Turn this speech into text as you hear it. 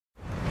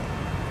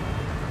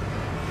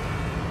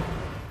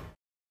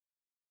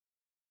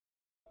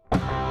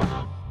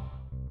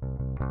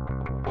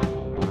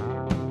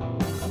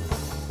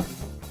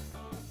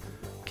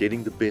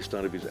getting the best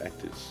out of his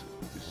actors.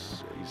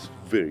 He's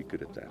very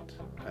good at that.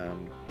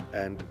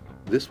 And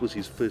this was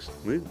his first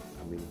movie.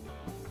 I mean,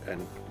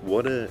 and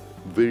what a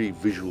very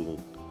visual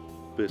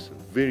person,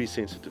 very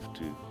sensitive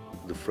to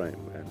the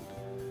frame, and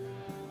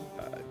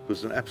it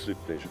was an absolute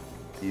pleasure.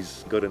 He's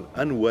got an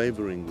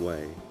unwavering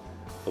way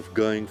of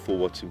going for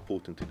what's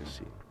important in a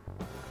scene,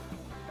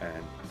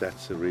 and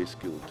that's a rare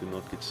skill, to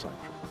not get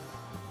sidetracked.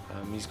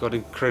 He's got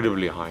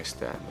incredibly high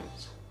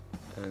standards,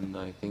 and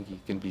I think he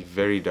can be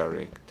very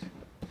direct.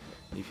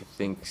 If he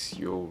thinks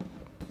you're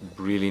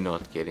really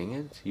not getting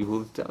it, he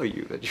will tell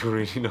you that you're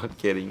really not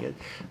getting it.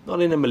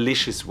 Not in a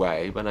malicious way,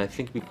 but I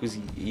think because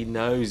he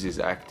knows his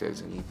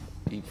actors and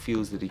he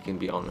feels that he can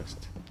be honest.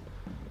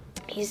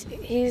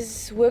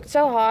 He's worked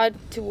so hard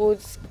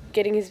towards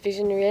getting his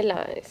vision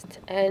realized,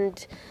 and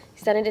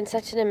he's done it in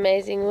such an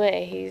amazing way.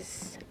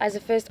 It's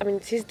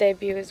his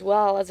debut as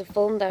well as a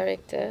film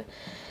director,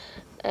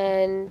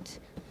 and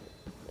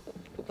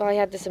while he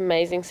had this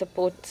amazing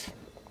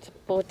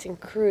supporting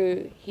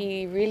crew,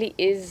 he really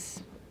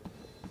is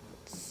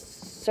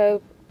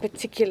so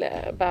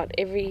particular about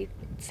every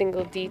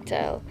single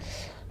detail,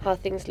 how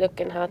things look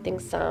and how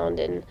things sound,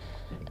 and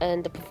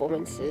the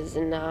performances,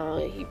 and how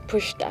he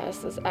pushed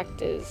us as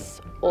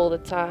actors all the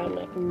time,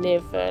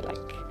 never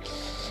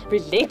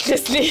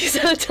relentlessly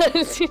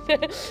sometimes,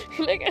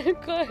 like, oh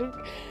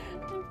God,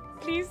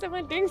 please am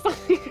I doing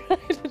something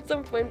right at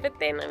some point, but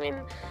then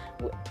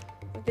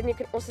then you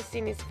can also see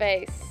in his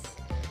face,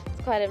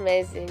 it's quite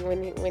amazing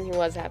when he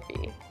was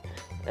happy,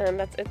 and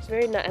it's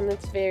very nice, and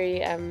it's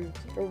very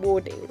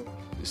rewarding.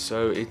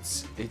 So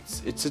it's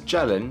a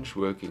challenge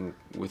working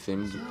with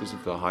him because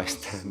of the high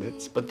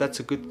standards, but that's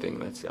a good thing.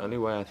 That's the only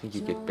way I think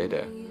you get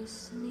better,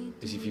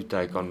 is if you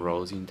take on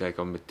roles, you take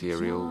on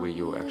material where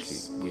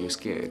you're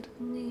scared.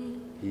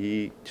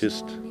 He's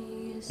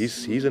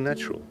a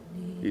natural.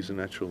 He's a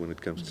natural when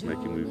it comes to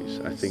making movies.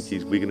 I think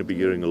we're going to be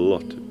hearing a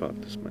lot about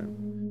this man.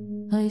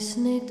 Hij is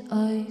net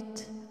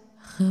uitgepaard.